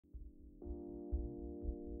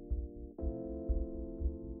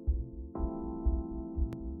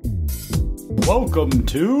Welcome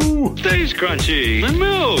to Stays Crunchy and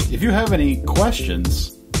Milk. If you have any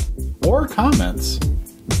questions or comments,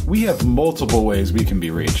 we have multiple ways we can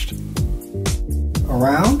be reached.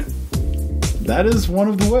 Around? That is one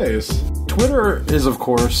of the ways. Twitter is, of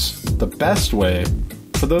course, the best way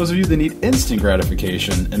for those of you that need instant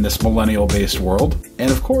gratification in this millennial-based world.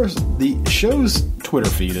 And, of course, the show's Twitter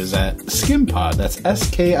feed is at Skimpod. That's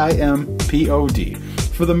Skimpod.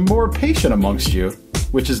 For the more patient amongst you,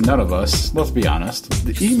 which is none of us, let's be honest,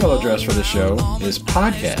 the email address for the show is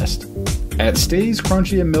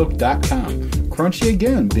podcast@stayscrunchyandmilk.com. Crunchy,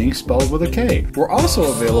 again, being spelled with a K. We're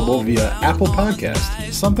also available via Apple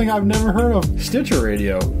Podcast, something I've never heard of, Stitcher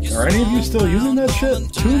Radio. Are any of you still using that shit?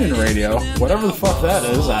 TuneIn Radio, whatever the fuck that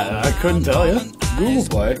is, I couldn't tell you. Google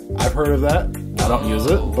Play, I've heard of that. I don't use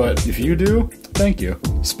it, but if you do, thank you.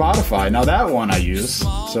 Spotify, now that one I use,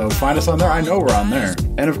 so find us on there. I know we're on there.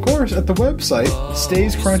 And of course, at the website,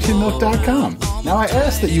 stayscrunchyandmilk.com. Now I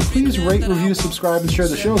ask that you please rate, review, subscribe, and share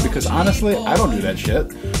the show, because honestly, I don't do that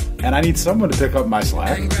shit. And I need someone to pick up my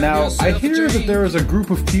slack. Now, I hear that there is a group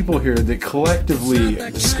of people here that collectively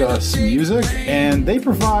discuss music, and they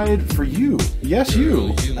provide for you, yes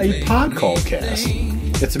you, a pod called Cast.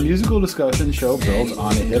 It's a musical discussion show built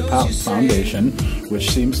on a hip-hop foundation,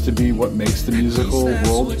 which seems to be what makes the musical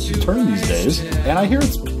world turn these days, and I hear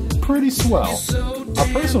it's pretty swell. Our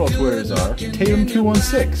personal Twitters are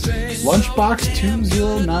Tatum216,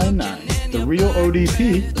 Lunchbox2099, The Real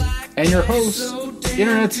ODP, and your host,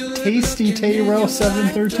 Internet's Tasty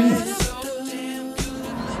Tayrell713.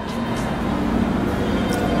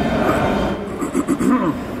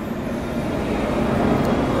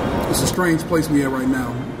 It's a strange place we are right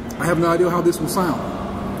now. I have no idea how this will sound.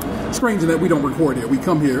 Strange in that we don't record here. We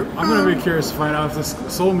come here. I'm going to be curious to find out if this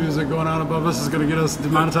soul music going on above us is going to get us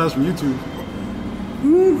demonetized from YouTube.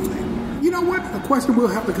 You know what? A question we'll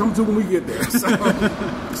have to come to when we get there. So,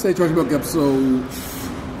 Stay Crunchy Milk episode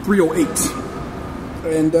 308.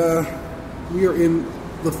 And we are in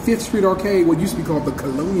the 5th Street Arcade, what used to be called the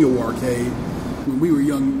Colonial Arcade, when we were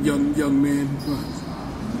young men.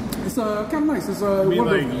 It's kind of nice. It's you mean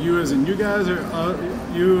like you as in you guys, or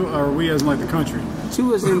you, or we as in like the country?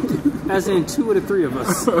 Two as in two of the three of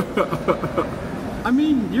us. I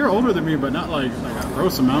mean, you're older than me, but not like a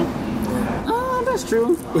gross amount. That's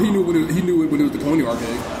true. But he knew when it was the Colonial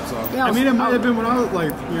Arcade. So. Yeah, I mean, it might have been when I was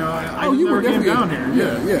like, I never came down here.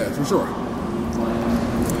 Yeah, for sure.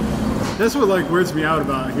 That's what like weirds me out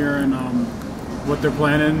about hearing what they're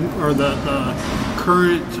planning, or the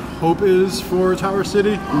current hope is for Tower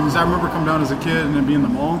City. Because I remember coming down as a kid and then being in the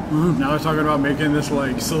mall. Mm-hmm. Now they're talking about making this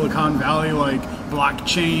like Silicon Valley like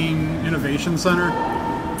blockchain innovation center.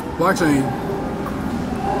 Blockchain.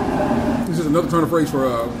 This is another turn of phrase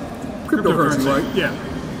for cryptocurrency, right? Yeah.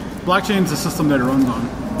 Blockchain's a system that it runs on.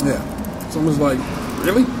 Yeah. Someone's like,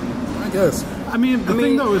 really? I guess. I mean, the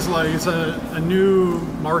thing though is like it's a new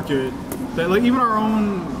market that like even our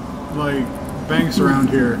own like banks around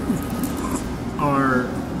here are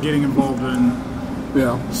getting involved in.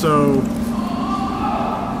 Yeah. So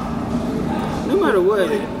no matter what,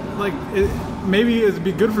 maybe it'd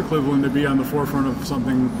be good for Cleveland to be on the forefront of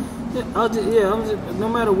something. No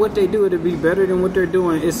matter what they do, it'd be better than what they're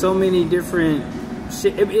doing. It's so many different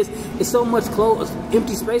shit. It's so much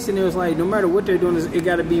empty space in there. It's like no matter what they're doing, it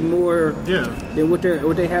got to be more than what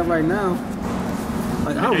they have right now.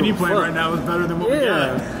 Like, any plan right now is better than what we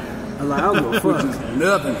got. Like, I don't give a fuck.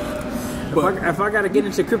 Nothing. But if I got to get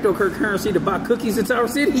into cryptocurrency to buy cookies in Tower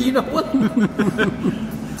City, you know what?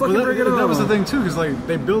 That was the thing too, because like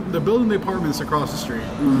they're building the apartments across the street,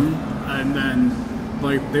 and then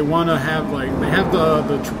like they want to have they have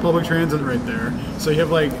the public transit right there, so you have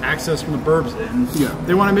like access from the burbs in. Yeah.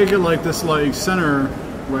 They want to make it like this like center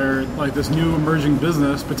where like this new emerging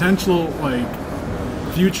business, potential like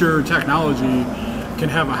future technology can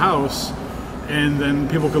have a house, and then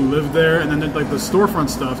people can live there, and then like the storefront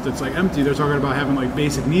stuff that's like empty, they're talking about having like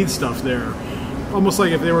basic needs stuff there, almost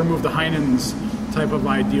like if they were to move the Heinen's type of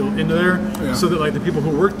ideal into there, so that like the people who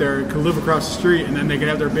work there could live across the street, and then they could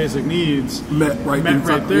have their basic needs met right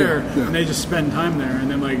there, and they just spend time there, and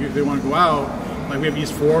then like if they want to go out, like we have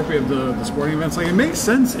East Fork, we have the sporting events, like it makes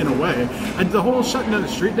sense in a way. And the whole shutting the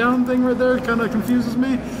street down thing right there kind of confuses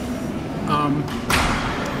me.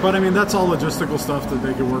 But I mean, that's all logistical stuff that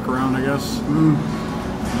they could work around, I guess.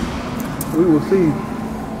 We will see.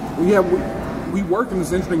 We work in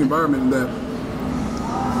this interesting environment that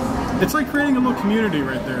it's like creating a little community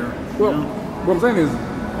right there. Well, what I'm saying is,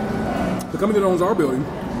 the company that owns our building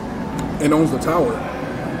and owns the tower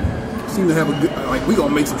seem to have a good, like, we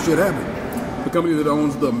gonna make some shit happen. The company that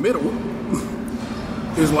owns the middle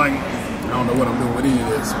is like, I don't know what I'm doing with any of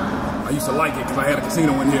this. I used to like it because I had a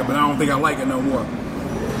casino in here, but I don't think I like it no more.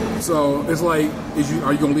 So it's like, are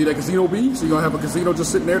you going to leave that casino be? So you're going to have a casino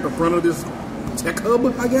just sitting there at the front of this tech hub,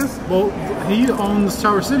 I guess? Well, he owns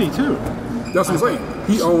Tower City, too. That's what I'm saying.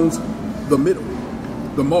 He owns the middle,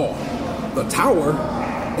 the mall. The tower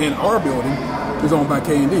and our building is owned by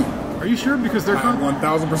K&D. Are you sure? Because they're... I'm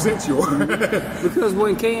 1,000% sure. Because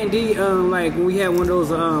when K&D, like, when we had one of those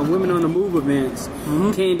Women on the Move events,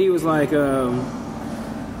 K&D was like...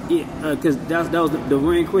 because that was the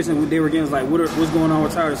main question they were getting was like, what's going on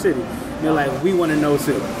with Tower City? And they're like, we want to know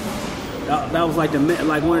too. That was like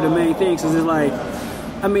one of the main things. Cause it's like,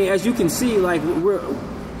 I mean, as you can see, like we're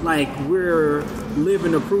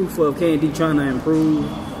living the proof of K&D trying to improve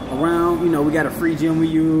around. You know, we got a free gym we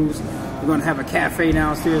use. We're gonna have a cafe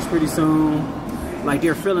downstairs pretty soon. Like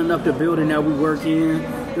they're filling up the building that we work in.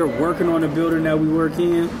 They're working on the building that we work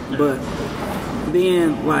in. But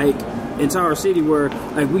then like. In Tower City, where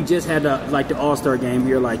like we just had the All-Star game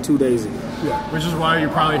here like 2 days ago. Yeah. Which is why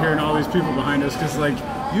you're probably hearing all these people behind us, because like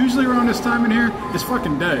usually around this time in here, it's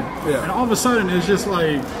fucking dead. Yeah. And all of a sudden, it's just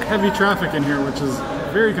like heavy traffic in here, which is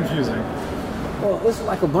very confusing. Well, it's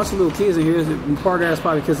like a bunch of little kids in here. And part of that's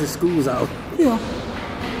probably because the school's out. Yeah.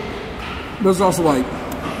 There's also like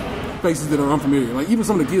faces that are unfamiliar. Like even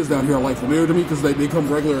some of the kids down here are like familiar to me because they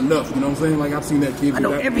come regular enough. You know what I'm saying? Like I've seen that kid. I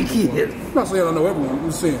know every kid. I'm not saying I know everyone. I'm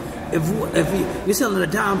just saying. If you're selling a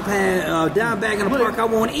dime bag in the park, I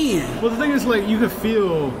want in. Well, the thing is, like, you could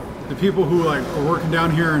feel the people who like are working down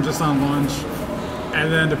here and just on lunch, and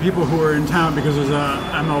then the people who are in town because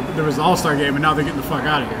there was an All-Star game and now they're getting the fuck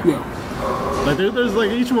out of here. Yeah. Like there's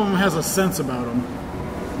like each one has a sense about them.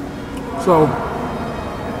 So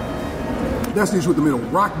that's the issue with the middle.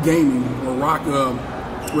 Rock Gaming or Rock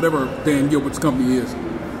whatever Dan Gilbert's company is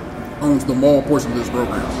owns the mall portion of this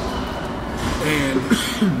program, and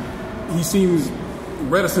he seems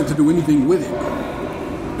reticent to do anything with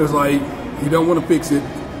it. It's like he don't want to fix it.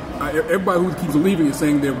 Everybody who keeps leaving is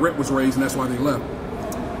saying their rent was raised and that's why they left.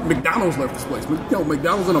 McDonald's left this place.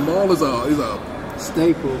 McDonald's in a mall is a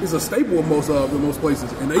staple. It's a staple of most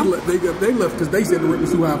places, and they left because they said the rent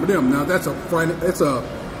was too high for them. Now that's a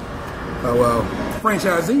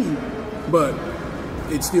franchisee, but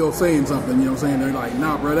it's still saying something. You know what I'm saying? They're like,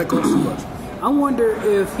 nah, bro, that costs too much. I wonder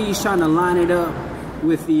if he's trying to line it up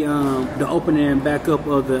with the opening and back up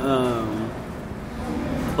of the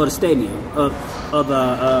stadium of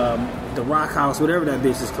the Rock House, whatever that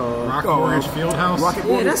bitch is called. Rock Orange Field House.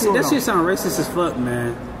 Yeah, that shit sound racist as fuck,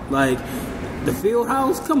 man. Like the Field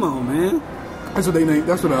House, come on, man. That's what they named.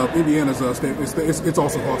 That's what Indiana's state. It's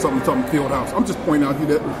also called something Field House. I'm just pointing out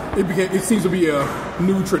that it seems to be a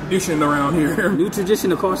new tradition around here. New tradition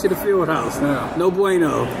to call shit a Field House. Yeah. No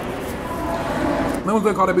bueno. No one's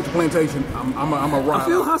gonna call that bitch a plantation. I'm a ride. A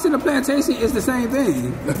Field House and a plantation is the same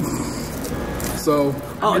thing. So.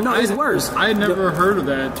 Oh no, it's worse. I had never heard of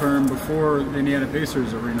that term before the Indiana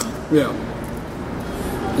Pacers arena. Yeah.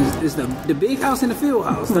 It's the big house and the field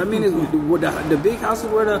house. I mean, the big house is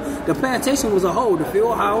where the plantation was a whole. The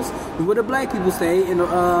field house is where the black people stay, and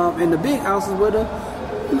the big house is where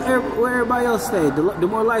everybody else stayed. The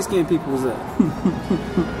more light skinned people was at.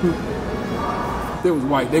 If it was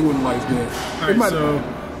white, they wouldn't light skinned. All right, so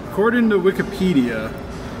according to Wikipedia,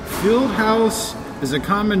 field house is a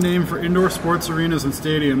common name for indoor sports arenas and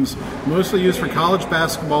stadiums, mostly used for college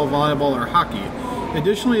basketball, volleyball, or hockey.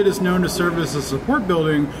 Additionally, it is known to serve as a support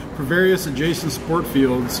building for various adjacent sport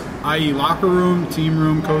fields, i.e. locker room, team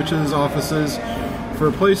room, coaches' offices, for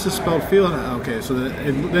places spelled field house. Okay, so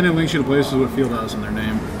then it links you to places with field house in their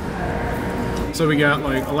name. So we got,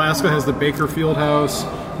 like, Alaska has the Baker Field House,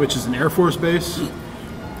 which is an Air Force base.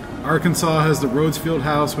 Arkansas has the Rhodes Field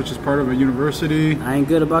House, which is part of a university. I ain't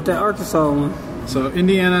good about that Arkansas one. So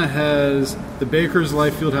Indiana has the Baker's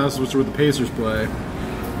Life Field House, which is where the Pacers play.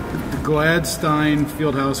 Gladstein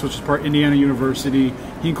Fieldhouse, which is part Indiana University,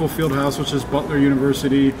 Hinkle Fieldhouse, which is Butler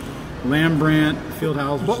University, Lambrant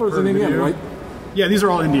Fieldhouse, which Butler's in Indiana, right? Yeah, these are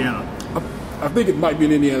all Indiana. I think it might be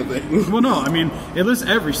an Indiana thing. Well, no, I mean, it lists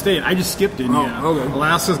every state. I just skipped Indiana. Oh, okay.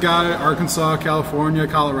 Alaska's got it, Arkansas, California,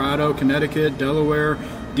 Colorado, Connecticut, Delaware,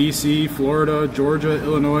 D.C., Florida, Georgia,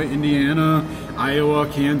 Illinois, Indiana, Iowa,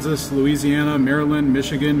 Kansas, Louisiana, Maryland,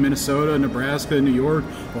 Michigan, Minnesota, Nebraska, New York.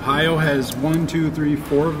 Ohio has 1, 2, 3,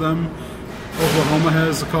 4 of them. Oklahoma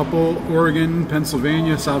has a couple. Oregon,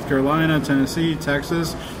 Pennsylvania, South Carolina, Tennessee,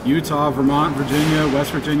 Texas, Utah, Vermont, Virginia,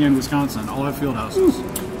 West Virginia, and Wisconsin. All have field houses.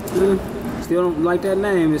 Still don't like that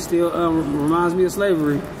name. It still reminds me of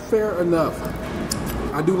slavery. Fair enough.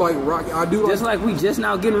 I do like rock. Just like we just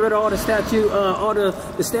now getting rid of all the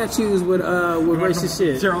the statues with racist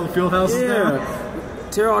shit. Tear all the field houses down.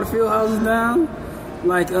 Tear all the field houses down.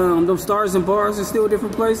 Like them stars and bars are still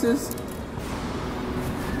different places.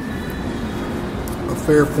 A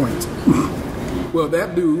fair point. Well,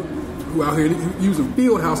 that dude who out here using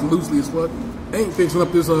Fieldhouse loosely as fuck ain't fixing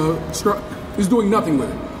up this he's doing nothing with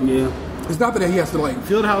it. Yeah. It's not that he has to like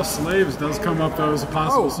Fieldhouse slaves does come up though as a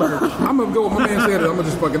possible search. I'm gonna go with my man said it. I'm gonna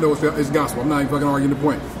just fucking know it's gospel. I'm not even fucking arguing the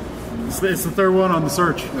point. It's the third one on the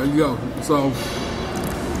search. There you go. So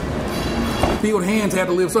field hands had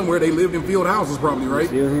to live somewhere. They lived in field houses probably, right?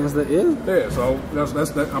 Field hands, Yeah, so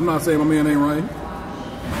that's that. I'm not saying my man ain't right,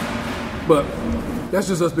 but that's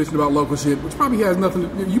just us bitching about local shit, which probably has nothing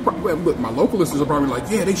to do. Look, my local listeners are probably like,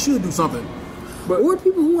 yeah, they should do something. But or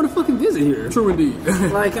people who want to fucking visit here. True indeed.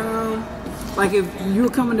 Like if you're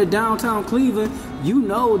coming to downtown Cleveland, you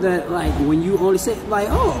know that like when you only say like,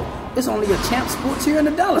 oh, it's only a Champ Sports here in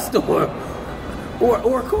the dollar store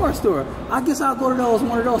or a car store. I guess I'll go to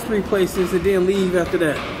one of those three places and then leave after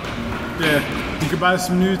that. Yeah, you could buy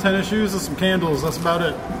some new tennis shoes and some candles. That's about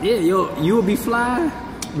it. Yeah, you will be fly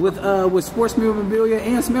with sports memorabilia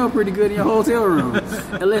and smell pretty good in your hotel room,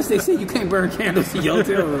 unless they say you can't burn candles in your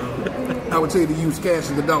hotel room. I would say to use cash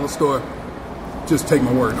in the dollar store. Just take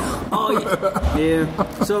my word on it. Oh,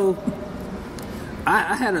 yeah. So,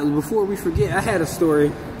 I had before we forget, I had a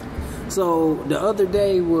story. So, the other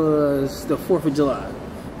day was the 4th of July,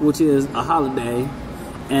 which is a holiday,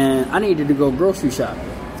 and I needed to go grocery shopping.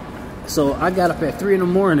 So, I got up at 3 in the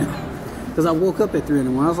morning, because I woke up at 3 in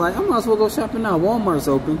the morning. I was like, I might as well go shopping now. Walmart's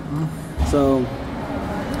open. So,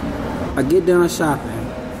 I get done shopping,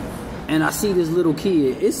 and I see this little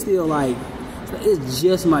kid. It's still like, it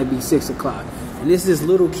just might be 6 o'clock. And this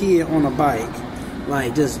little kid on a bike,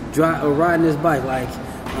 like just riding this bike. Like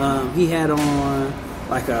he had on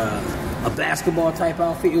like a basketball type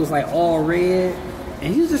outfit. It was like all red,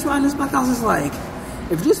 and he was just riding this bike. I was just like,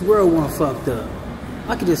 if this world wasn't fucked up,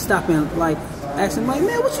 I could just stop and like ask him, like,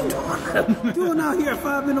 man, what you doing out here at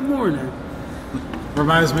 5 in the morning?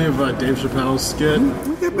 Reminds me of Dave Chappelle's skit.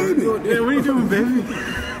 Look at baby. Yeah, what are you doing, baby?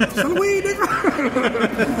 Some weed,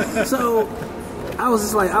 nigga. So I was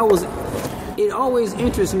just like, it always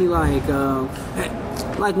interests me, like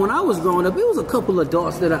when I was growing up, it was a couple of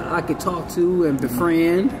adults that I could talk to and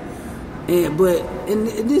befriend, but in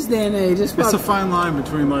this day and age, it's a fine line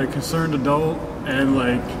between like concerned adult and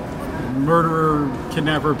like murderer,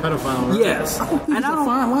 kidnapper, pedophile. Right? Yes, and I don't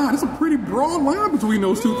fine line. It's a pretty broad line between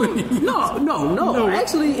those two things. No.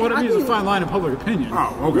 Actually, what I mean is a fine line in public opinion.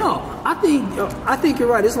 Oh, okay. No, I think you're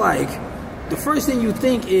right. It's like the first thing you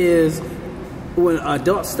think is when an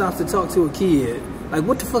adult stops to talk to a kid, like,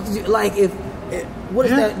 what the fuck did you like? What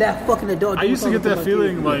is that fucking adult? I used to get that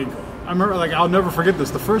feeling like I remember, like, I'll never forget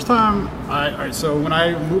this. The first time so when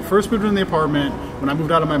I first moved in the apartment, when I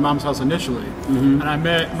moved out of my mom's house initially, and I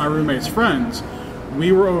met my roommate's friends,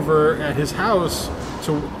 we were over at his house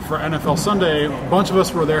for NFL Sunday. A bunch of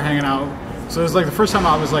us were there hanging out. So it was like the first time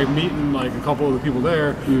I was like meeting like a couple of the people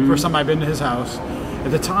there. First time I'd been to his house.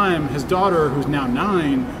 At the time, his daughter, who's now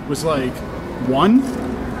 9, was like 1.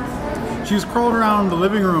 She was crawling around the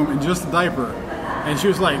living room in just a diaper, and she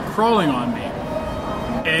was like crawling on me.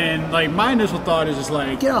 And like my initial thought is just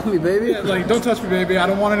like, get off me, baby. Yeah, like, don't touch me, baby. I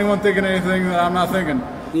don't want anyone thinking anything that I'm not thinking.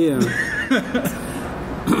 Yeah.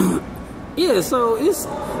 Yeah. So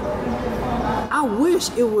I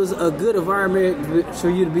wish it was a good environment for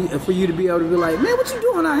you to be able to be like, man, what you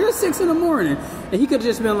doing out here 6 in the morning? And he could have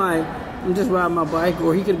just been like, I'm just riding my bike,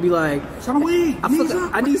 or he could be like,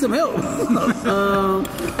 I need some help.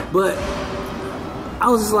 But I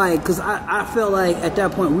was just like, because I felt like at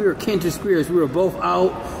that point we were kindred spirits. We were both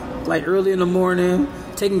out like early in the morning,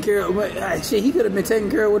 taking care of shit. He could have been taking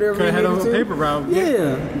care of whatever. Could have had a paper route.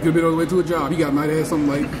 Yeah. He could have been on the way to a job. He might have had something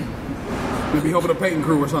like maybe helping a painting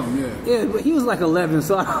crew or something. Yeah, but he was like 11,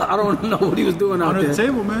 so I don't know what he was doing out there. Under the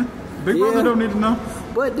table, man. Big brother don't need to know.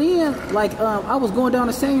 But then, like, I was going down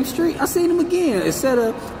the same street. I seen him again. Instead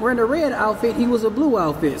of wearing a red outfit, he was a blue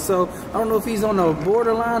outfit. So I don't know if he's on the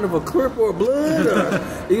borderline of a Crip or Blood, or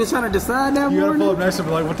he was trying to decide that you morning. You gotta pull up next to him,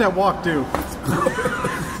 like, what that walk do?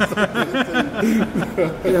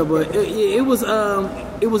 Yeah, but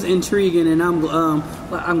it was intriguing, and I'm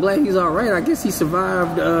glad he's all right. I guess he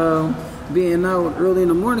survived being out early in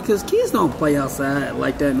the morning, because kids don't play outside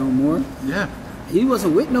like that no more. Yeah. He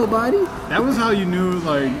wasn't with nobody. That was how you knew,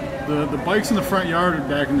 like, the bikes in the front yard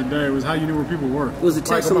back in the day was how you knew where people were. It was a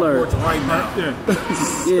text alert. Right now. Yeah.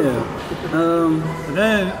 Yeah. And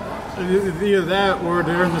then, either that or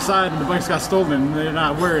they're on the side and the bikes got stolen and they're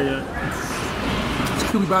not wearing it. It's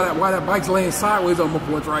cool about why that bike's laying sideways on my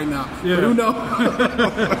porch right now. Yeah. But who knows?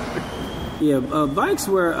 Yeah, bikes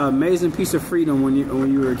were an amazing piece of freedom when you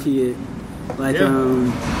were a kid. Like,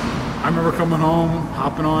 I remember coming home,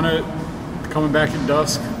 hopping on it, coming back at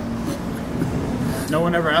dusk. No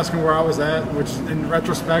one ever asking where I was at, which in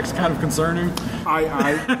retrospect is kind of concerning.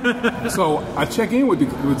 So I check in with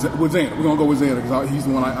Xander. We're gonna go with Xander because he's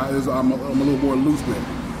the one I'm a little more loose with.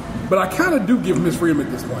 But I kind of do give him his freedom at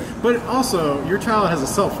this point. But also, your child has a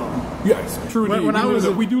cell phone. Yes, true.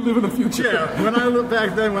 We do live in the future. Yeah, when I look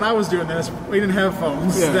back then, when I was doing this, we didn't have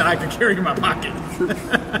phones that I could carry in my pocket.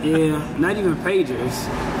 Yeah, not even pagers.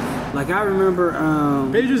 Like I remember,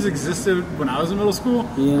 pagers existed when I was in middle school,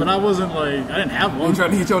 but I wasn't I didn't have one. You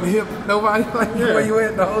trying to hit you on the hip? Nobody where you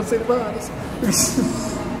at? The whole city bus.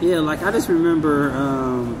 Yeah, like I just remember,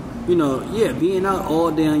 being out all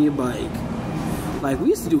day on your bike. Like we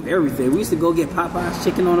used to do everything. We used to go get Popeye's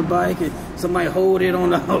chicken on a bike, and somebody hold it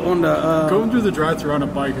on the. Going through the drive-thru on a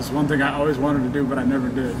bike is one thing I always wanted to do, but I never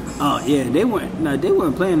did. Oh yeah, they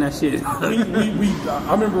weren't playing that shit. I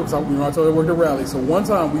remember I told you I worked at Rally. So one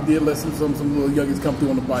time we did let some little youngins come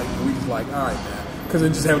through on the bike, and we just like, all right, man, because it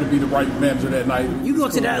just happened to be the right manager that night. You go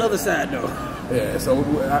to that other side though. Yeah, so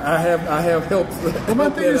I have helped. Well,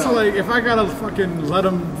 my thing is if I gotta fucking let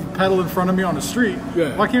them pedal in front of me on the street,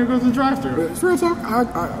 why can't I go to the drive-thru? It's real talk. I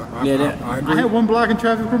agree. I had one block in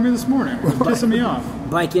traffic for me this morning. It was pissing me off.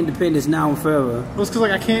 Bike independence now and forever. Well, it's because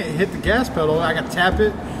I can't hit the gas pedal. I got to tap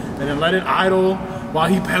it and then let it idle while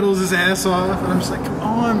he pedals his ass off. And I'm just like, come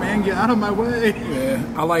on, man, get out of my way. Yeah,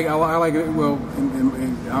 I like it. Well,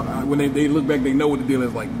 and when they look back, they know what the deal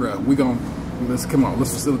is. Like, bro, let's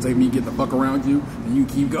facilitate me getting the fuck around you, and you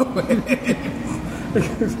keep going.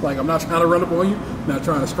 It's like I'm not trying to run up on you, not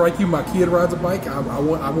trying to strike you. My kid rides a bike. I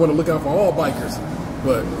want to look out for all bikers,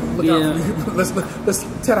 but look out for, let's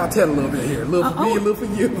tete-a-tete a little bit here, a little for me, a little for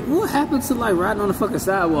you. What happened to riding on the fucking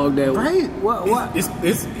sidewalk there? Right? What?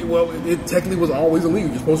 It technically was always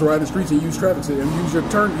illegal. You're supposed to ride the streets and use traffic signals and use your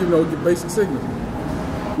turn, your basic signal.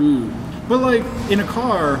 But in a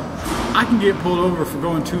car, I can get pulled over for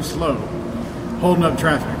going too slow, holding up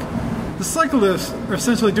traffic. The cyclists are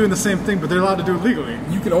essentially doing the same thing, but they're allowed to do it legally.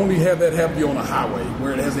 You can only have that happen to you on a highway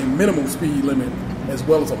where it has a minimum speed limit as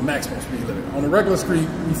well as a maximum speed limit. On a regular street,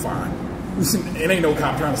 you fine. It ain't no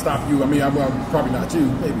cop trying to stop you. I mean, I'm probably not you,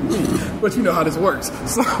 maybe me, but you know how this works.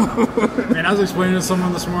 So, man, I was explaining to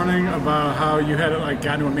someone this morning about how you had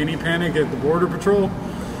got into a mini panic at the border patrol,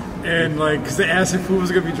 and because they asked if who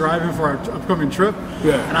was going to be driving for our upcoming trip,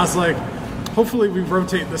 and I was like, hopefully we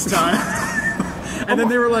rotate this time. And then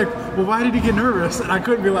they were like, well, why did he get nervous? And I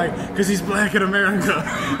couldn't be like, because he's black in America.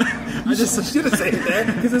 I just should have said that,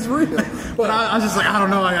 because it's real. But I was just like, I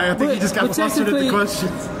don't know. I think he just got flustered at the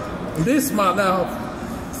questions. This month now,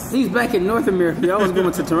 he's back in North America. Y'all was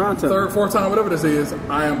going to Toronto. Third, fourth time, whatever this is.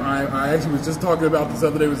 I actually was just talking about this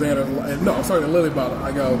other day with Xander. No, I'm talking to Lily about it.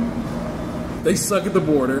 I go, they suck at the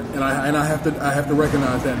border, and I have to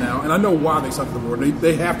recognize that now. And I know why they suck at the border.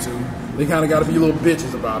 They have to. They kind of got to be little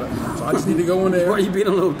bitches about it. So I just need to go in there. Why are you being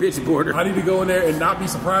a little bitch border? I need to go in there and not be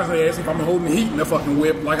surprised when they ask if I'm holding the heat in the fucking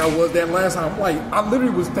whip like I was that last time. I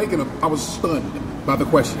literally was I was stunned by the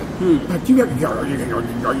question. Like, are you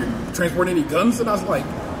transporting any guns? And I was like,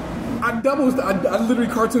 I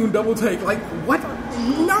literally cartoon double take. Like, what?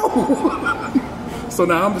 No. So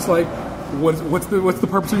now I'm just like, what's the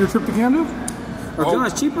purpose of your trip to Canada? Are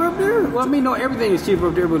guns cheaper up there? Well, I mean, no, everything is cheaper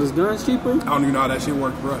up there, but is guns cheaper? I don't even know how that shit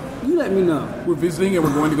works, bro. You let me know. We're visiting and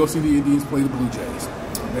we're going to go see the Indians play the Blue Jays.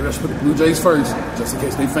 Maybe I should put the Blue Jays first, just in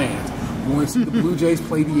case they fans. We're going to see the Blue Jays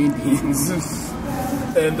play the Indians.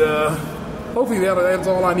 And hopefully that's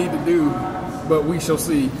all I need to do, but we shall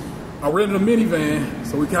see. I rented a minivan,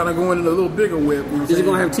 so we kind of going in a little bigger whip. You know is it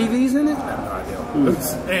going to have TVs in it? I have no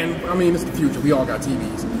idea. And, I mean, it's the future. We all got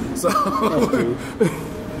TVs. So,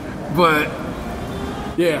 but...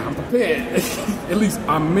 yeah, I'm prepared. At least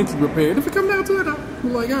I'm mentally prepared. If it comes down to it,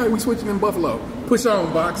 I'm like, all right, we switching in Buffalo. Push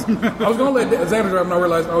on, box. I was going to let Xander drive, and I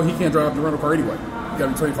realized, he can't drive the rental car anyway. You got to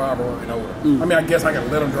be 25 or older. I mean, I guess I got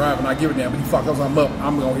to let him drive and not give it down, but he fuck up, I'm up.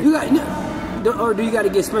 I'm going to hit. Or do you got to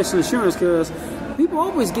get special insurance? Because people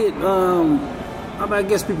always get, I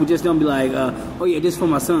guess people just don't be like, this is for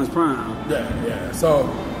my son's prime. Yeah. So...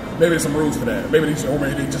 maybe there's some rules for that. Maybe they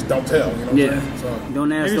just don't tell. You know what I'm saying? So,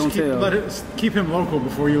 don't ask, don't tell. Keep him local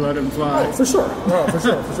before you let him fly. Oh, for sure. For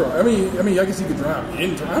sure. I mean, I guess he could drive. I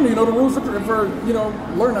don't even know the rules for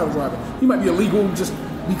learn how to drive it. He might be illegal just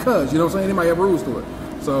because, you know what I'm saying? They might have rules to it.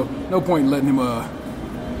 So no point in letting him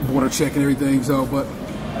border check and everything. So, but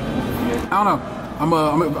I don't know.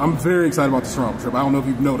 I'm very excited about the Toronto trip. I don't know if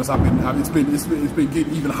you've noticed. It's been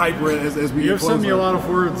getting even hyper as we. You've sent me a lot of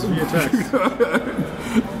words via text.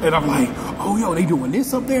 And I'm like, they doing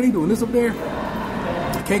this up there. They doing this up there.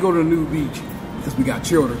 I can't go to the new beach because we got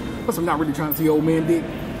children. Plus, I'm not really trying to see old man dick.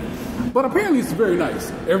 But apparently it's very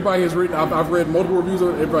nice. Everybody has written. I've read multiple reviews of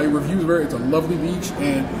it. Everybody reviews very. It's a lovely beach,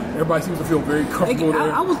 and everybody seems to feel very comfortable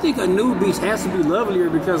there. I would think a new beach has to be lovelier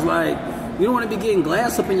because, like, you don't want to be getting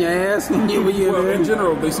glass up in your ass when you're Well, there. in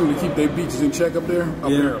general, they seem to keep their beaches in check up there.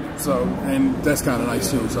 Apparently. So, and that's kind of nice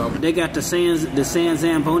too. So They got the sand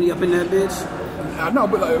Zamboni up in that bitch. I know,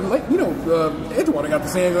 but Edgewater got the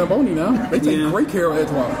San Zamboni now. They take great care of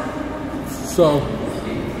Edgewater. So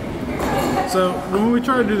when we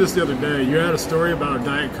tried to do this the other day, you had a story about a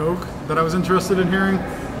Diet Coke that I was interested in hearing,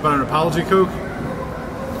 about an apology Coke.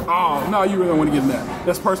 Oh, no, you really don't want to get in that.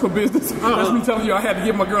 That's personal business. That's me telling you I had to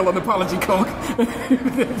give my girl an apology Coke.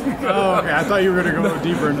 Oh, okay. I thought you were going to go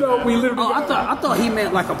deeper into that. We literally. I thought he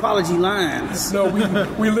meant like apology lines. No,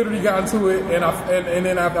 we literally got into it, and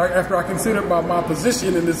then after I considered my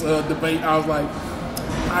position in this debate, I was like,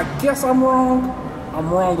 I guess I'm wrong. I'm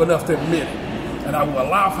wrong enough to admit it, and I will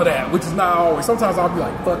allow for that, which is not always. Sometimes I'll be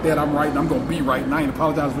like, fuck that, I'm right, and I'm going to be right, and I ain't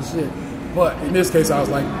apologize for shit. But in this case, I was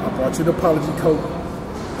like, I brought you the apology Coke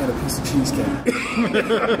and a piece of cheesecake.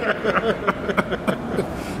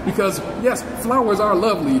 Because yes, flowers are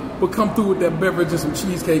lovely, but come through with that beverage and some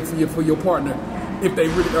cheesecake for your partner if they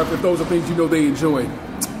really if those are things you know they enjoy,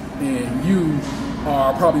 and you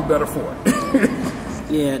are probably better for it.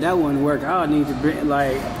 Yeah, that wouldn't work. I'll need to bring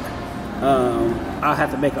I'll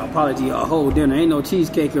have to make an apology a whole dinner. Ain't no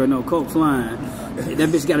cheesecake or no Coke flying. That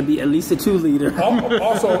bitch got to be at least a 2-liter.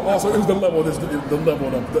 Also, it was the level.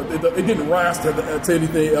 It didn't rise to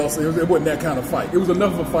anything else. It wasn't that kind of fight. It was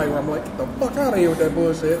enough of a fight where I'm like, get the fuck out of here with that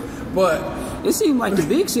bullshit. But it seemed like the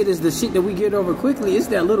big shit is the shit that we get over quickly. It's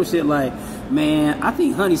that little shit like, man, I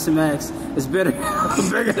think Honey Smacks is better than I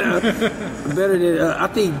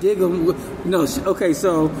think Diggum. No, okay,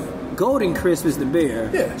 so Golden Crisp is the bear.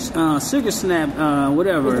 Yeah. Sugar Snap,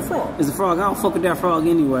 whatever, It's the frog. is the frog. I don't fuck with that frog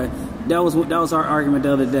anyway. That was our argument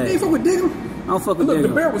the other day. you ain't fuck with Diggum. I don't fuck with Look, Diggum.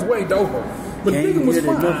 the bear was way doper, but Diggum was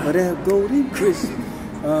fine. For that Golden Crisp.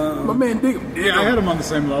 My man Diggum. Yeah, I had them on the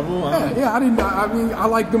same level. Yeah, I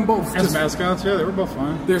like them both. As mascots, yeah, they were both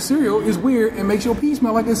fine. Their cereal is weird and makes your pee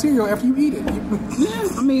smell like their cereal after you eat it. Yeah,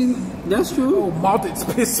 I mean, that's true. Oh, malted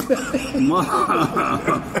piss.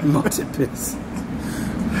 Malted piss.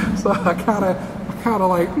 So I kind of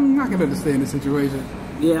like, I can understand the situation.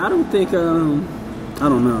 Yeah, I don't think, I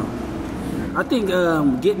don't know. I think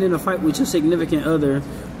getting in a fight with your significant other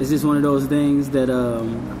is just one of those things that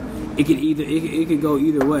it could go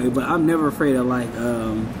either way. But I'm never afraid of like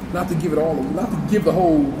not to give the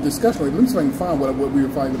whole discussion. Like, let me see if I can find what we were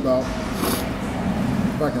fighting about.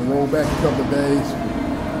 If I can roll back a couple of days.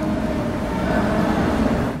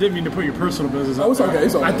 Didn't mean to put your personal business out. Oh, it's okay.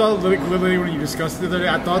 It's okay. I thought literally when you discussed it the other day,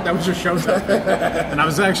 I thought that was your show topic. And I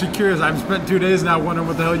was actually curious. I've spent 2 days now wondering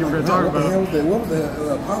what the hell you were going to talk about. What was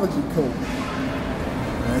the apology Coke?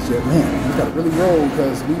 I said, man, we got to really roll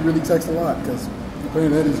because we really text a lot because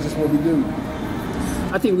apparently that is just what we do.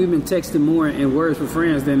 I think we've been texting more in words with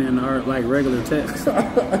friends than in our like regular text.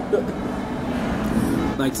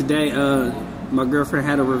 Like today, my girlfriend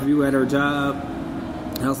had a review at her job.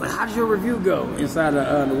 And I was like, how did your review go? Inside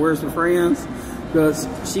of the Words with Friends. Because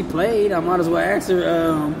she played, I might as well ask her,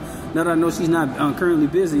 now that I know she's not currently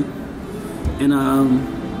busy. And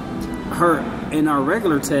in our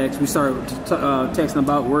regular text, we started texting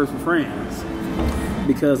about Words with Friends.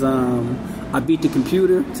 Because I beat the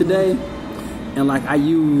computer today. And like I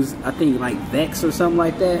used, I think like Vex or something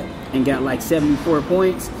like that. And got like 74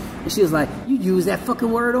 points. And she was like, you used that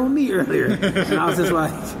fucking word on me earlier. And I was just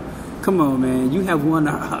like, come on, man. You have won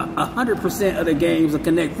 100% of the games of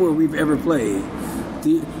Connect 4 we've ever played.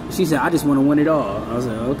 She said, I just want to win it all. I was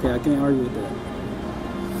like, okay, I can't argue with that.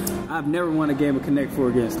 I've never won a game of Connect 4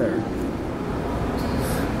 against her.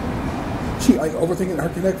 She like overthinking her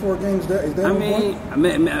Connect 4 games. Is that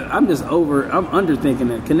I'm just I'm underthinking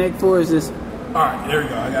it. Connect 4 is just... All right, there we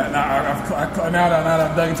go. Now that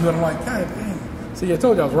I've dug into it, I'm like, God damn. See, I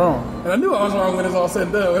told you I was wrong. And I knew I was wrong when it's all said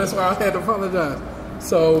and done. That's why I had to apologize.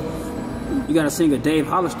 So... You got to sing a Dave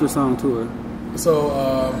Hollister song to her. So,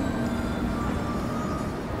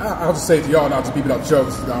 I'll just say it to y'all, not to beep it out the show,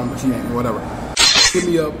 because she ain't, whatever. Hit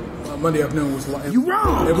me up Monday afternoon. You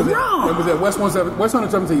wrong. It was wrong. It was at West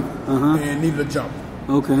 117th and needed a jump.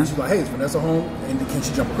 Okay. And she's like, hey, is Vanessa home? And can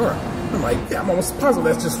she jump with her? I'm like, yeah, I'm almost positive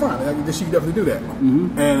that's just fine. She can definitely do that.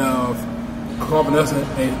 And I called Vanessa,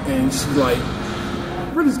 and she's like,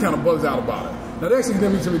 really just kind of bugs out about it. Now, they actually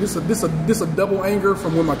did me to me. This a double anger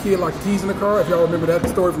from when my kid locked the keys in the car. If y'all remember that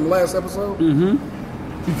story from the last episode.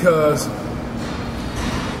 Because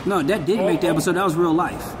no, that didn't make the episode. That was real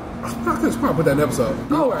life. I could probably put that in the episode.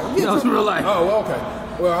 Oh, right. Yeah, that was real life. Oh, well, okay.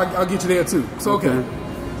 Well, I'll get you there too. So okay.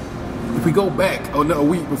 if we go back, a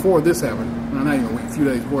week before this happened, not even a week, a few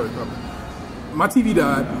days before it happened, my TV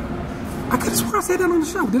died. I could have sworn I said that on the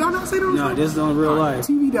show. Did I not say that on the show? No, this is on real life.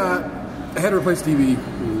 TV died. I had to replace TV.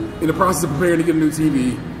 In the process of preparing to get a new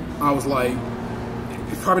TV, I was like,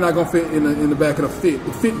 it's probably not going to fit in the back of the Fit.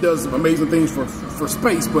 The Fit does amazing things for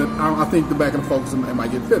space, but I think the back of the Focus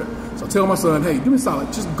might get fitter. So I tell my son, hey, do me a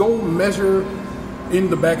solid. Just go measure in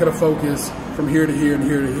the back of the Focus from here to here and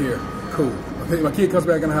here to here. Cool. Okay, my kid comes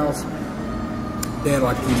back in the house. Dad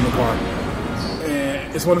like the keys in the car.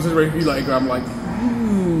 And it's one of those situations he's like, I'm like,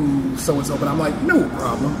 so-and-so, but I'm like, no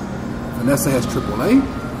problem. Vanessa has AAA.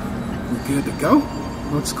 We're good to go.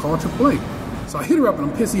 Let's call AAA. So I hit her up and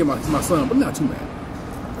I'm pissy at my son, but not too mad.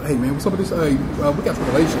 But, hey man, what's up with this? We got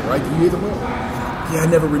AAA shit, right? Can you hear the bill? Yeah, I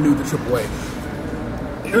never renewed the AAA.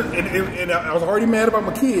 And I was already mad about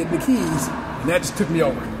my kid, the keys, and that just took me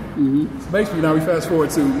over. So basically, now we fast forward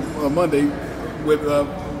to Monday with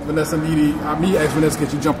Vanessa and Edie. Me asked Vanessa, can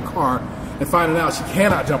she jump a car? And finding out she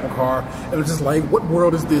cannot jump a car, and it was just like, what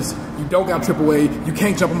world is this? You don't got AAA, you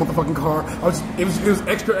can't jump a motherfucking car. It was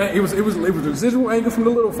extra. It was residual anger from the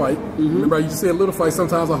little fight. Remember, I used to say a little fight.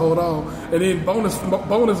 Sometimes I hold on, and then bonus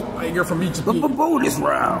anger from each bonus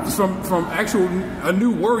round from actual a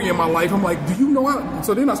new worry in my life. I'm like, do you know how?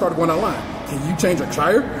 So then I started going online. Can you change a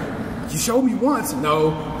tire? You showed me once.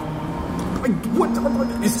 No. Like, what?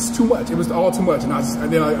 It's just too much. It was all too much, and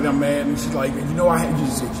then I'm mad. And she's like, you know,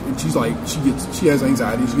 and she's like, she has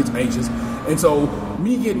anxiety. She gets anxious, and so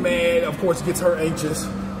me getting mad, of course, gets her anxious.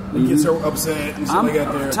 It gets her upset and shit like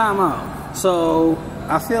that. There. Time out. So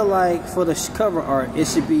I feel like for the cover art, it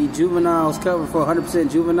should be Juvenile's cover for 100%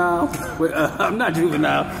 juvenile. With, I'm not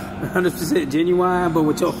juvenile, 100% genuine, but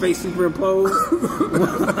with your face superimposed,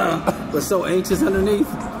 but so anxious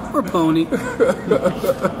underneath. Or pony.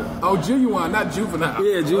 Oh, genuine, not juvenile.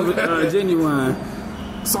 Yeah, genuine.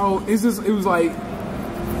 So it was like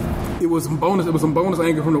it was some bonus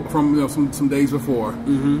anger from some days before.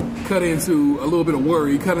 Cut into a little bit of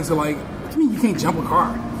worry. Cut into like, what do you mean you can't jump a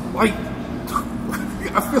car? Like,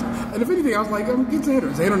 I feel. And if anything, I was like, get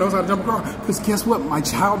Xander. Xander knows how to jump a car. Because guess what? My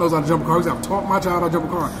child knows how to jump a car. Because I've taught my child how to jump a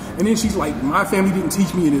car. And then she's like, my family didn't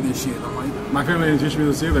teach me any of this shit. I'm like, my family didn't teach me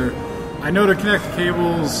this either. I know to connect the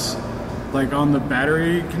cables like on the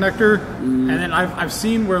battery connector, and then I've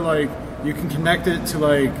seen where like you can connect it to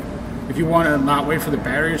like if you want to not wait for the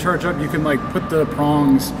battery to charge up, you can like put the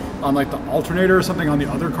prongs on like the alternator or something on the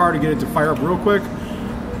other car to get it to fire up real quick.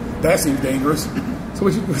 That seems dangerous.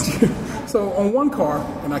 So on one car,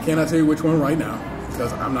 and I cannot tell you which one right now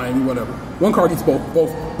because I'm not even whatever. One car gets both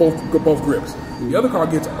grips. The other car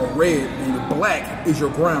gets a red, and the black is your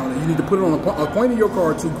ground, and you need to put it on a point of your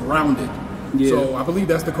car to ground it. Yeah. So I believe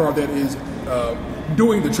that's the car that is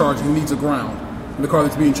doing the charging needs a ground, and the car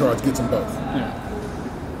that's being charged gets them both. Yeah.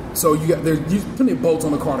 So there's plenty of bolts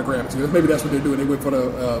on the car to grab it to. Maybe that's what they're doing. They went for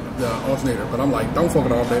the alternator, but I'm like, don't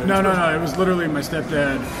fucking alternator. No. It was literally my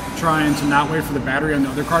stepdad trying to not wait for the battery on the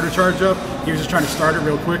other car to charge up. He was just trying to start it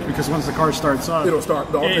real quick because once the car starts up, it'll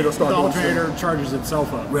start. The alternator will start. The alternator charges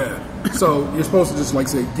itself up. Yeah. So you're supposed to just like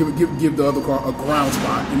say give the other car a ground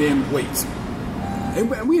spot and then wait.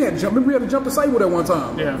 And we had to jump. Remember we had to jump the site with at one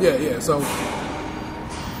time. Yeah. So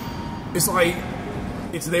it's like.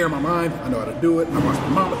 It's there in my mind. I know how to do it. I watch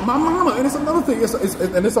my mama, and it's another thing.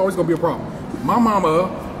 And it's always going to be a problem. My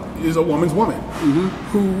mama is a woman's woman,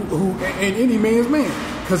 who and any man's man,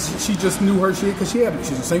 because she just knew her shit. Because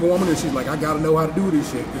she's a single woman, and she's like, I got to know how to do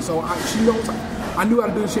this shit. And so she knows. I knew how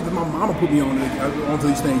to do this shit because my mama put me onto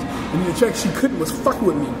these things. And the check she couldn't was fuck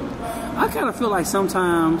with me. I kind of feel like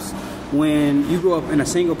sometimes when you grow up in a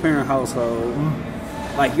single parent household,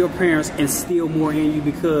 like your parents instill more in you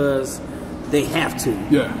because they have to.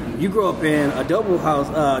 Yeah. You grow up in a double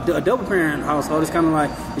parent household. It's kind of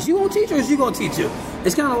like, is you gonna teach or is you gonna teach you?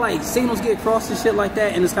 It's kind of like signals get crossed and shit like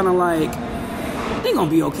that, and it's kind of like they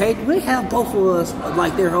gonna be okay. They have both of us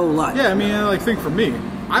like their whole life. Yeah, I mean, like think for me,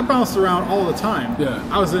 I bounced around all the time. Yeah.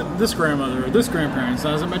 I was at this grandmother or this grandparents.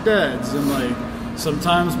 I was at my dad's, and like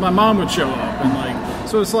sometimes my mom would show up, and like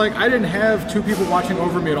so it's like I didn't have two people watching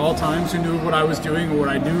over me at all times who knew what I was doing or what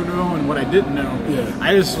I do know and what I didn't know. Yeah.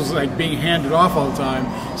 I just was like being handed off all the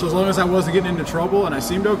time. So as long as I wasn't getting into trouble and I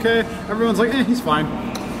seemed okay, everyone's like, he's fine.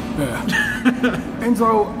 Yeah. And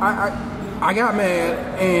so I got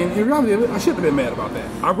mad, and in reality, I shouldn't have been mad about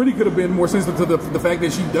that. I really could have been more sensitive to the fact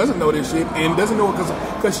that she doesn't know this shit and doesn't know it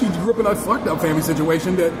because she grew up in a fucked up family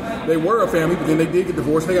situation that they were a family, but then they did get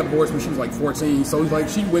divorced. They got divorced when she was like 14, so it's like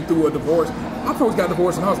she went through a divorce. I probably got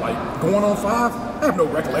divorced when I was like going on 5. I have no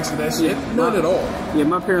recollection of that shit, none at all. Yeah,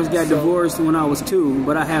 my parents got divorced when I was 2,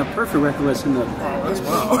 but I have perfect recollection of it. Oh, that's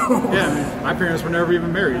wild. Yeah, my parents were never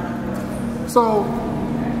even married. So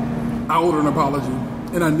I owed her an apology,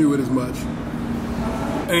 and I knew it as much.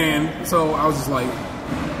 And so I was just like,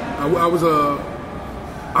 I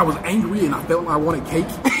was angry, and I felt I wanted cake.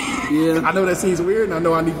 Yeah. I know that seems weird, and I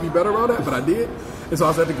know I need to be better about that, but I did. And so I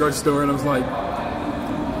was at the grocery store, and I was like,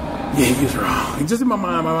 yeah, he was wrong. And just in my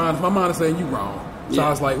mind is saying, you wrong. So I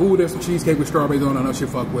was like, ooh, there's some cheesecake with strawberries on it. I know she'll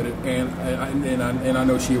fuck with it. And I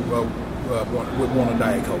know she would want a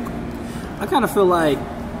Diet Coke. I kind of feel like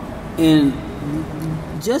in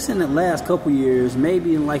the last couple years,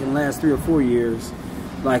 maybe in the last 3 or 4 years,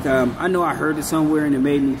 I know I heard it somewhere and it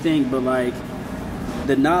made me think, but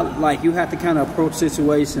you have to kind of approach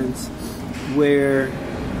situations where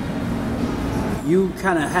you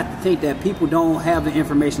kind of have to think that people don't have the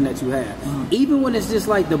information that you have. Mm-hmm. Even when it's just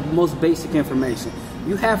the most basic information.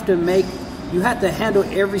 You have to handle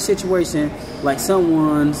every situation like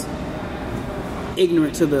someone's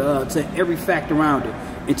ignorant to every fact around it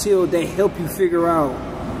until they help you figure out.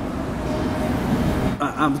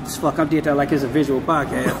 I'm did that like it's a visual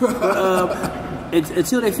podcast.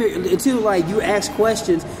 Until you ask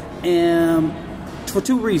questions and for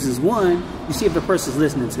 2 reasons. One, you see if the person's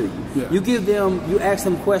listening to you. Yeah. You ask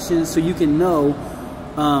them questions so you can know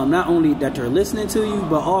not only that they're listening to you,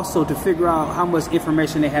 but also to figure out how much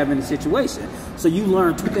information they have in the situation. So you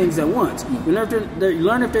learn 2 things at once. You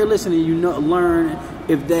learn if they're listening. Learn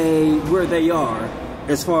where they are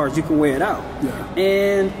as far as you can weigh it out. Yeah.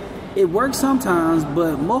 And it works sometimes,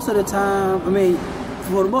 but most of the time,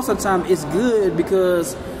 for most of the time, it's good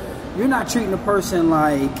because you're not treating a person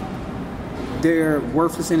like they're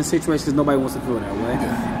worthless in a situation because nobody wants to feel that way.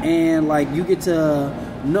 Yeah. And you get to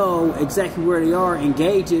know exactly where they are,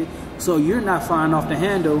 engage it, so you're not flying off the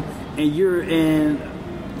handle, and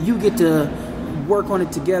you get to work on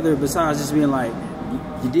it together. Besides just being like,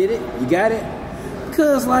 you did it, you got it,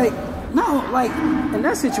 because in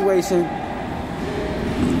that situation,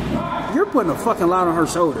 you're putting a fucking lot on her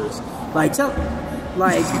shoulders.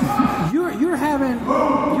 You're having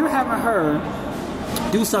her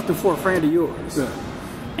do something for a friend of yours. Yeah.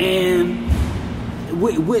 And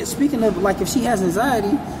with speaking of if she has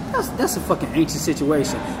anxiety, that's a fucking anxious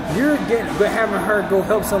situation. You're having her go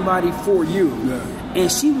help somebody for you,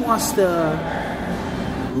 and she wants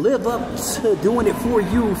to live up to doing it for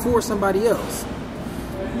you for somebody else.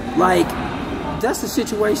 That's the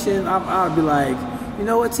situation. I'd be like, you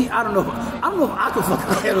know what, T? I don't know if I could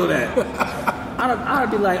fucking handle that. I'd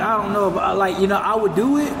be like, I don't know if I would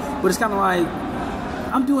do it, but it's kind of like,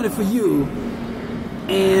 I'm doing it for you,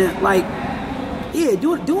 and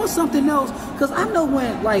doing something else, because I know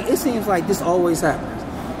when it seems like this always happens.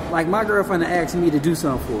 My girlfriend asks me to do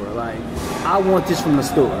something for her, I want this from the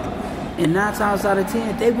store, and 9 times out of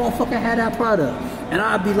 10 they won't fucking have that product, and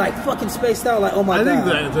I'd be fucking spaced out, oh my god. I think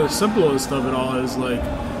that the simplest of it all is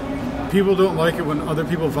people don't like it when other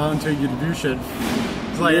people volunteer you to do shit.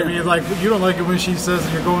 It's you don't like it when she says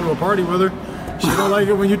that you're going to a party with her. She don't like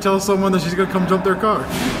it when you tell someone that she's going to come jump their car.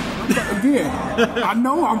 Again, I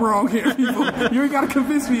know I'm wrong here, people. You ain't got to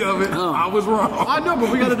convince me of it. I was wrong. I know,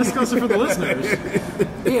 but we got to discuss it for the listeners.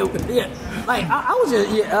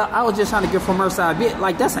 I was just trying to get from her side.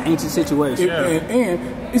 That's an anxious situation.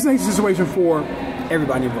 And it's an anxious situation for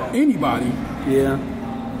everybody involved. Anybody. Yeah.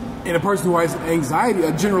 And a person who has anxiety,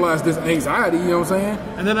 a generalized anxiety, you know what I'm saying?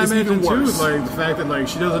 And then I imagine too, the fact that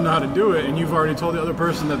she doesn't know how to do it, and you've already told the other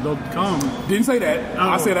person that they'll come. Didn't say that.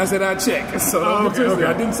 I said I'd check. So okay.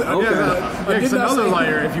 I didn't say. Okay. Because another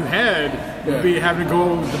layer, if you had, would be having to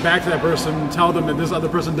go back to that person, tell them that this other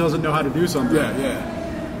person doesn't know how to do something.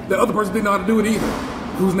 Yeah. The other person didn't know how to do it either.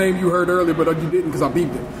 Whose name you heard earlier, but you didn't because I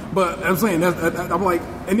beeped it. But I'm saying I'm like,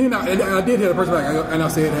 and then I did hit the person back, and I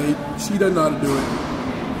said, hey, she doesn't know how to do it.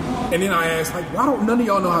 And then I asked, why don't none of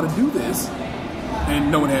y'all know how to do this? And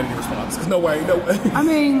no one had any response. Because no way.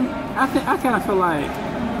 I kind of feel like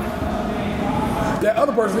that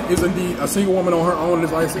other person is indeed a single woman on her own.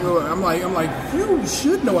 Is single. I'm like, you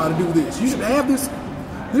should know how to do this. You should have this.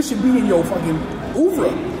 This should be in your fucking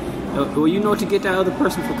oeuvre. Well, you know what to get that other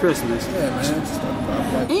person for Christmas. Yeah,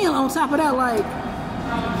 man. And on top of that,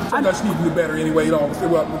 I thought she needed to do better anyway.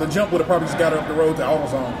 The jump would have probably just got her up the road to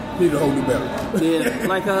AutoZone. Needed a whole new better. Yeah,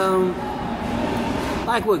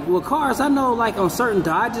 with cars, I know on certain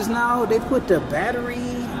Dodges now, they put the battery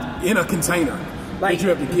in a container that you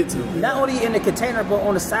have to get to. Not only in the container, but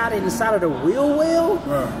on the side of the wheel well.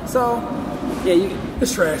 Right. So, yeah,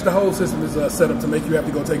 it's trash. The whole system is set up to make you have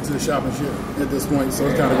to go take it to the shop and shit at this point. So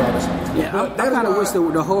it's kind of garbage. Yeah, I kind of wish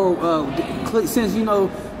the whole since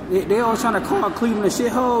they all trying to call Cleveland a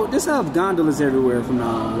shithole. This have gondolas everywhere from now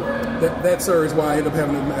on. That, sir, is why I ended up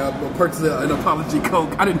having to purchase an apology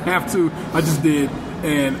Coke. I didn't have to. I just did.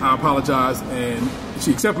 and I apologize, and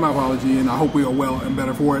she accepted my apology, and I hope we are well and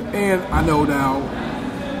better for it. And I know now,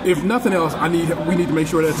 if nothing else, we need to make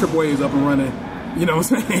sure that AAA is up and running. You know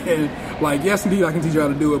what I'm saying? Like, yes, indeed, I can teach you how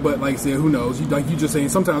to do it, but like I said, who knows? Like you just saying,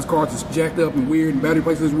 sometimes cars is jacked up and weird, and battery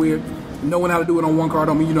placement is weird. Knowing how to do it on one car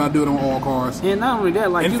don't mean you know how to do it on all cars. And not only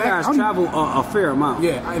that, like, you guys travel a fair amount.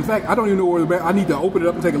 Yeah, in fact, I don't even know where I need to open it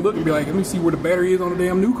up and take a look and be like, let me see where the battery is on the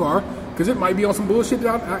damn new car, because it might be on some bullshit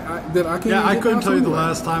that I can't. Yeah, I couldn't tell you the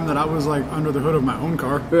last time that I was like under the hood of my own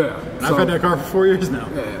car. Yeah, I've had that car for 4 years now.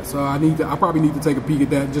 Yeah, so I probably need to take a peek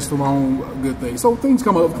at that just for my own good thing. So things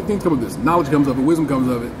come of this. Knowledge comes of it, wisdom comes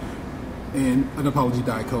of it, and an apology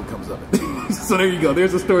Diet Coke comes of it. So there you go.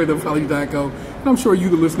 There's a story of the apology Diet Coke, and I'm sure you,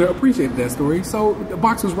 the listener, appreciated that story. So the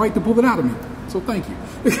box was right to pull it out of me. So thank you.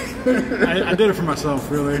 I did it for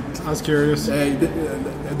myself, really. I was curious. Hey,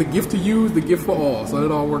 the gift to you is the gift for all. So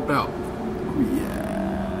it all worked out.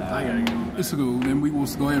 Yeah. I gotta go. It's cool. Then we will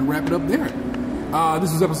go ahead and wrap it up there.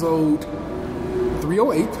 This is episode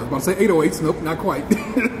 308. I was about to say 808. Nope, not quite.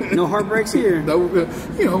 No heartbreaks here. No,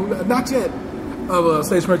 not yet. Of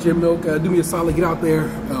Stage Crunchy and Milk. Do me a solid, get out there,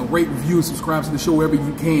 rate, review, and subscribe to the show wherever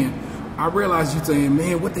you can. I realize you're saying,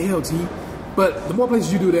 man, what the hell, T? But the more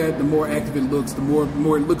places you do that, the more active it looks. The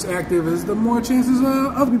more it looks active, is the more chances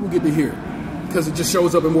other people get to hear it. Because it just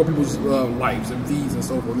shows up in more people's lives and feeds and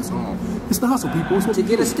so forth. It's all. It's the hustle, people. It's what to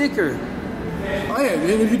get a sticker. Oh yeah,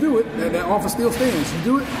 and if you do it, that offer still stands. You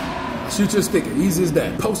do it, shoot your sticker. Easy as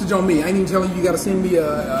that. Postage on me. I ain't even telling you got to send me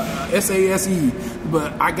a SASE,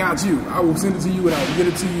 but I got you. I will send it to you and I'll get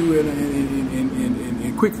it to you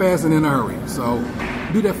in quick, fast, and in a hurry. So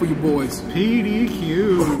do that for your boys.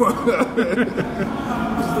 PDQ.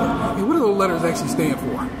 What do those letters actually stand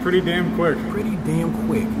for? Pretty damn quick. Pretty damn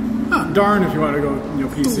quick. Huh. Darn if you want to go,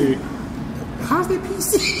 PC. How's that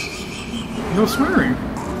PC? No swearing.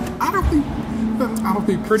 I don't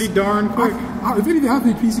think. Pretty darn quick. If anything, I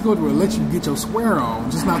think PC code will let you get your swear on,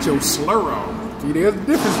 just not your slur on. See, there's a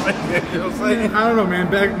difference right there. You know what I'm saying? I don't know, man.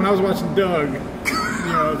 Back when I was watching Doug,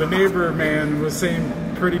 the neighbor man was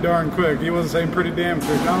saying pretty darn quick. He wasn't saying pretty damn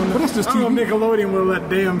quick. I don't know. But that's just I don't know if Nickelodeon would let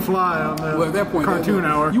damn fly on the at that point, cartoon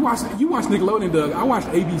hour. You watched Nickelodeon Doug. I watched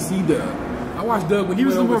ABC Doug. I watched Doug when he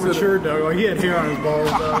was a more mature Doug. Like, he had hair on his balls,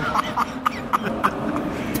 though.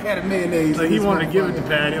 Patty mayonnaise. Like, he wanted to give it to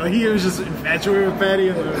Patty. Like, he was just infatuated with Patty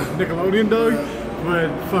and the Nickelodeon Doug,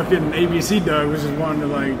 but fucking ABC Doug was just wanting to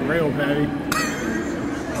like rail Patty.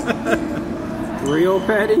 Real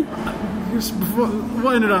Patty?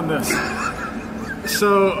 We'll end it on this.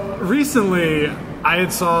 So recently, I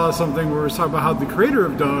had saw something where we were talking about how the creator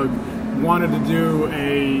of Doug wanted to do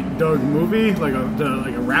a Doug movie, like a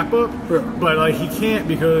wrap up, but like he can't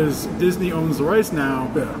because Disney owns the rights now,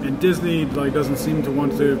 and Disney like doesn't seem to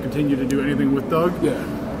want to continue to do anything with Doug.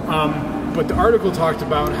 But the article talked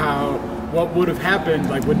about how what would have happened,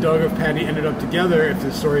 like would Doug and Patty ended up together if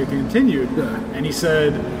the story continued, and he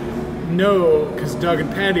said no, because Doug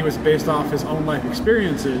and Patty was based off his own life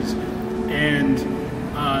experiences, and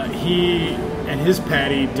he and his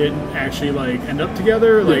Patty didn't actually like end up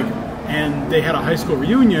together, like. And they had a high school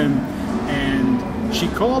reunion, and she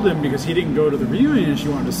called him because he didn't go to the reunion and she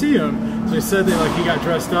wanted to see him. So he said that like he got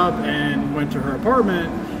dressed up and went to her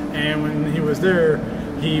apartment, and when he was there,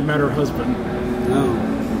 he met her husband.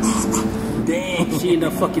 Oh. Dang. She ended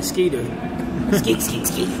up fucking Skeeter.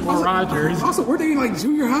 Skeet. Or Roger. Also, were they in like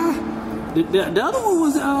junior high? The other one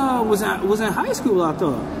was in high school, I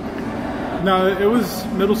thought. No, it was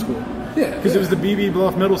middle school. Yeah. Because it was the BB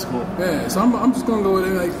Bluff Middle School. Yeah, so I'm just going to go in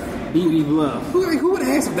there like... BB Bluff. Who would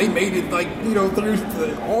have asked if they made it like,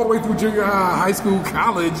 all the way through junior high, high school,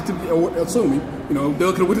 college, assuming,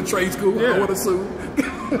 Doug could have went to trade school, I would assume.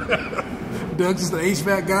 Doug's just an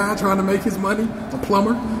HVAC guy trying to make his money, a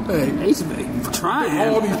plumber. Hey, HVAC, trying.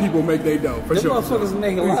 All these people make their dough, for sure. Those motherfuckers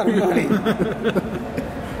make a lot of money.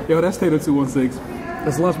 Yo, that's Tatum 216.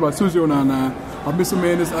 That's Lunchbox 2099. Our missing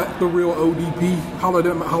man is the real ODP. Holler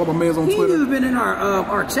at my man's on Twitter. He's been in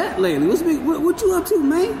our chat lately. What you up to,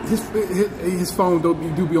 man? His phone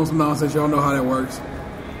do be on some nonsense. Y'all know how that works.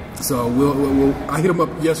 So I hit him up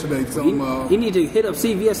yesterday. To tell him, he need to hit up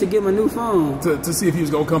CVS to give him a new phone to see if he was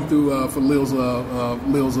gonna come through for Lil's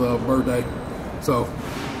birthday. So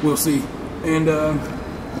we'll see. And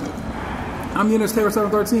I'm the Terror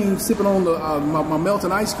 713 sipping on my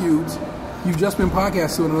melting ice cubes. You've just been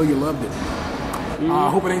podcasting, and I know you loved it. I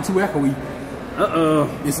hope it ain't too echoey.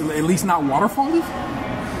 It's at least not waterfally.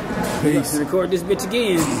 Peace. Record this bitch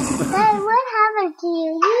again. Hey, what happened to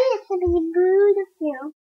you? You used to be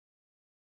beautiful.